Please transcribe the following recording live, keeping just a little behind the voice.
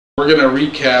We're going to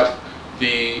recap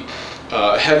the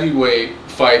heavyweight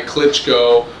fight.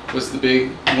 Klitschko was the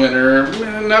big winner.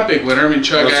 Not big winner. I mean,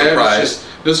 Chagaev was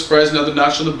just no surprise. Another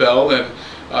notch on the belt, and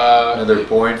another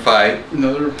boring fight.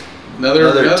 Another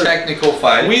technical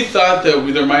fight. We thought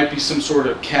that there might be some sort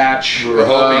of catch. We were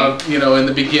hoping, you know, in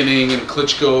the beginning, and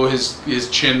Klitschko, his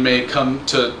chin may come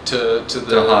to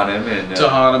haunt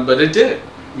him, but it did.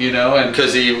 You know, and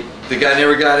because the guy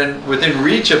never got within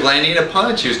reach of landing a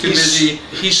punch. He was too busy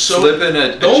slipping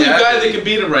a The only guy that can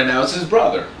beat him right now is his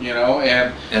brother. You know,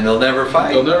 and they'll never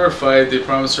fight. They'll never fight. They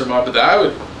promised him up, but I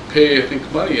would pay, I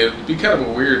think, money. It'd be kind of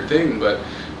a weird thing, but.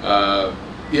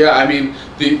 Yeah, I mean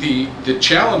the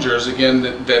challengers again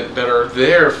that are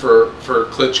there for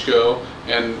Klitschko,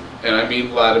 and I mean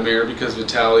Wladamir, because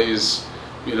Vitaly is,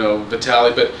 you know,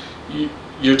 Vitaly, but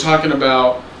you're talking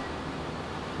about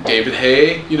David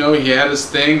Haye. You know, he had his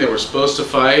thing. They were supposed to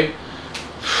fight.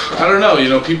 I don't know. You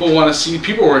know, people want to see.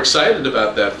 People were excited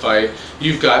about that fight.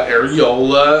 You've got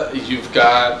Arreola. You've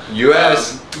got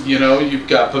U.S. You know, you've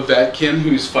got Povetkin,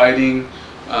 who's fighting.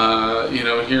 You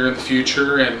know, here in the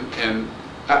future, and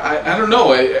I don't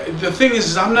know. The thing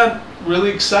is I'm not really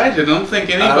excited. I don't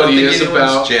think anybody is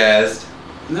about jazzed.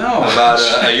 No, about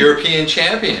a European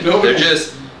champion. Nobody.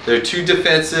 They're too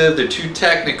defensive. They're too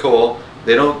technical.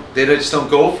 They just don't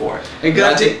go for it. And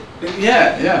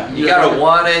yeah. You gotta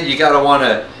want it. You gotta want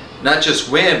to not just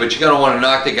win, but you gotta want to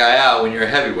knock the guy out when you're a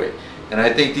heavyweight. And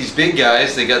I think these big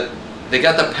guys, they got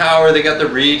the power, they got the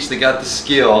reach, they got the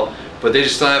skill, but they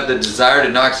just don't have the desire to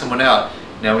knock someone out.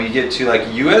 Now when you get to like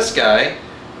a U.S. guy,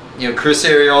 you know, Chris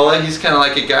Arreola, he's kind of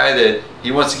like a guy that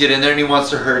he wants to get in there and he wants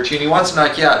to hurt you and he wants to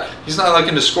knock you out. He's not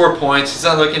looking to score points. He's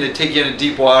not looking to take you into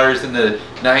deep waters in the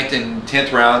 9th and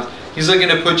 10th rounds. He's looking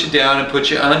to put you down and put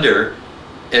you under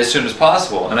as soon as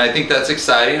possible. And I think that's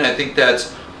exciting. I think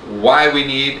that's why we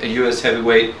need a U.S.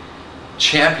 heavyweight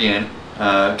champion,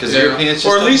 because Europeans just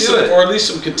don't do it. Or at least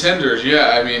some contenders.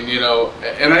 Yeah, I mean, you know,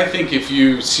 and I think if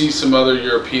you see some other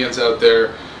Europeans out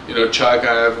there, you know,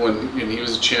 Chagaev, when he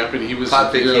was a champion, he was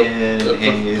Povetkin,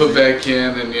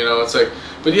 Povetkin, and you know, it's like,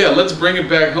 but yeah, let's bring it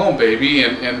back home, baby,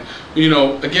 and you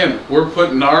know, again, we're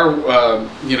putting our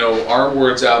you know, our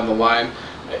words out on the line.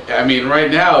 I mean,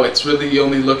 right now it's really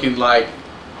only looking like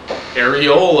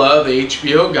Arreola, the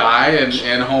HBO guy, and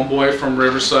homeboy from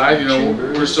Riverside. You know,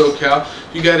 we're SoCal.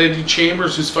 You got Eddie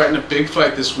Chambers, who's fighting a big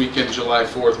fight this weekend, July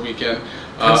 4th weekend.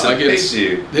 Against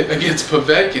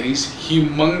Povetkin. He's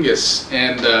humongous,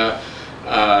 and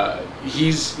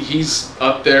he's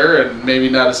up there, and maybe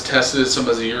not as tested as some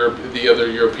of the other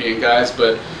European guys,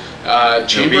 but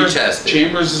Chambers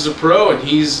is a pro, and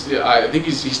I think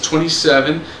he's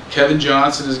 27. Kevin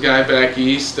Johnson is a guy back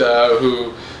east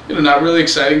who, you know, not really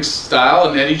exciting style,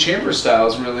 and Eddie Chambers' style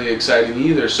isn't really exciting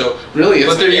either. So really,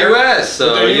 but they're U.S.,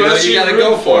 so you gotta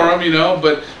go for them, you know.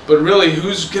 But really,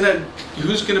 who's gonna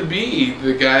be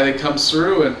the guy that comes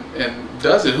through and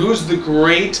does it? Who's the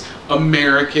great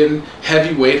American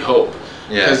heavyweight hope?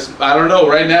 Because I don't know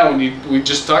right now, when we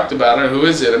just talked about it, who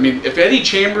is it? I mean, if Eddie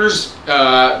Chambers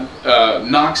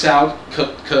knocks out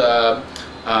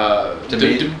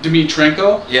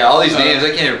Dimitrenko. Yeah, all these names I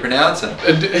can't even pronounce them.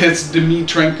 It's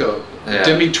Dimitrenko. Yeah.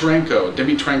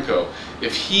 Dimitrenko.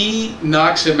 If he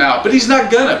knocks him out, but he's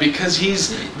not gonna, because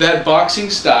he's that boxing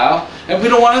style, and we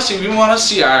don't want to see. We want to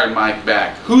see Iron Mike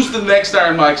back. Who's the next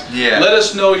Iron Mike? Yeah. Let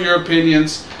us know your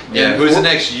opinions. Yeah. Who's the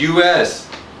next U.S.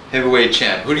 heavyweight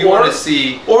champ? Who do you want to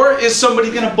see? Or is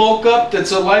somebody going to bulk up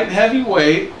that's a light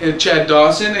heavyweight, and Chad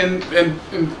Dawson, and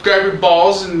grab your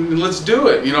balls and let's do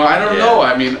it? You know, I don't know.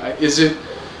 I mean, is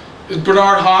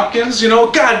Bernard Hopkins? You know,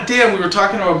 God damn, we were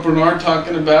talking about Bernard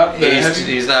talking about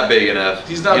he's not big enough.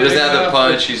 He's not. He doesn't have the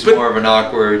punch. He's more of an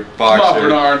awkward boxer.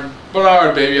 Come on,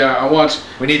 Bernard, baby, I want.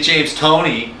 We need James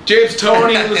Toney. James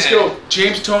Toney, let's go.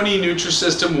 James Toney,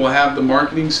 Nutrisystem will have the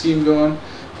marketing scheme going.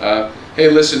 Hey,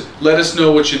 listen, let us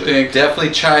know what you think.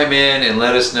 Definitely chime in and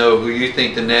let us know who you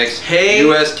think the next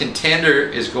U.S. contender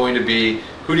is going to be.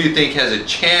 Who do you think has a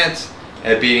chance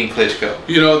at beating Klitschko?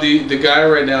 You know, the guy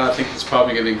right now I think is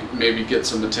probably going to maybe get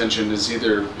some attention is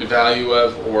either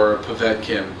Valuev or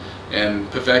Povetkin. And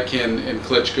Povetkin and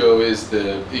Klitschko is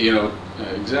the, you know,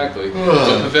 exactly.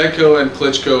 So Povetkin and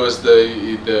Klitschko is the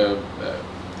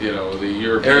you know, the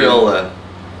European. Arreola.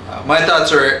 My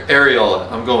thoughts are Arreola.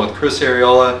 I'm going with Chris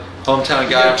Arreola, hometown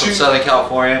guy from Southern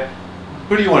California.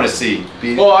 Who do you want to see?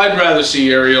 Well, I'd rather see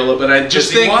Arreola, but I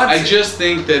just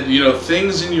think that, you know,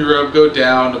 things in Europe go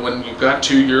down when you've got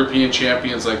two European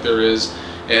champions like there is,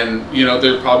 and you know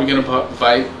they're probably going to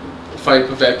fight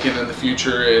Povetkin in the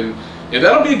future, and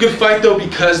that'll be a good fight though,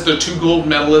 because they're two gold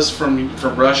medalists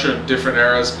from Russia in different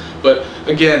eras. But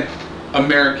again,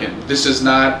 American. This is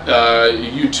not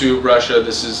YouTube Russia.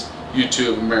 This is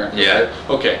YouTube America. Yeah. Right?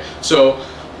 Okay. So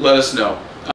let us know.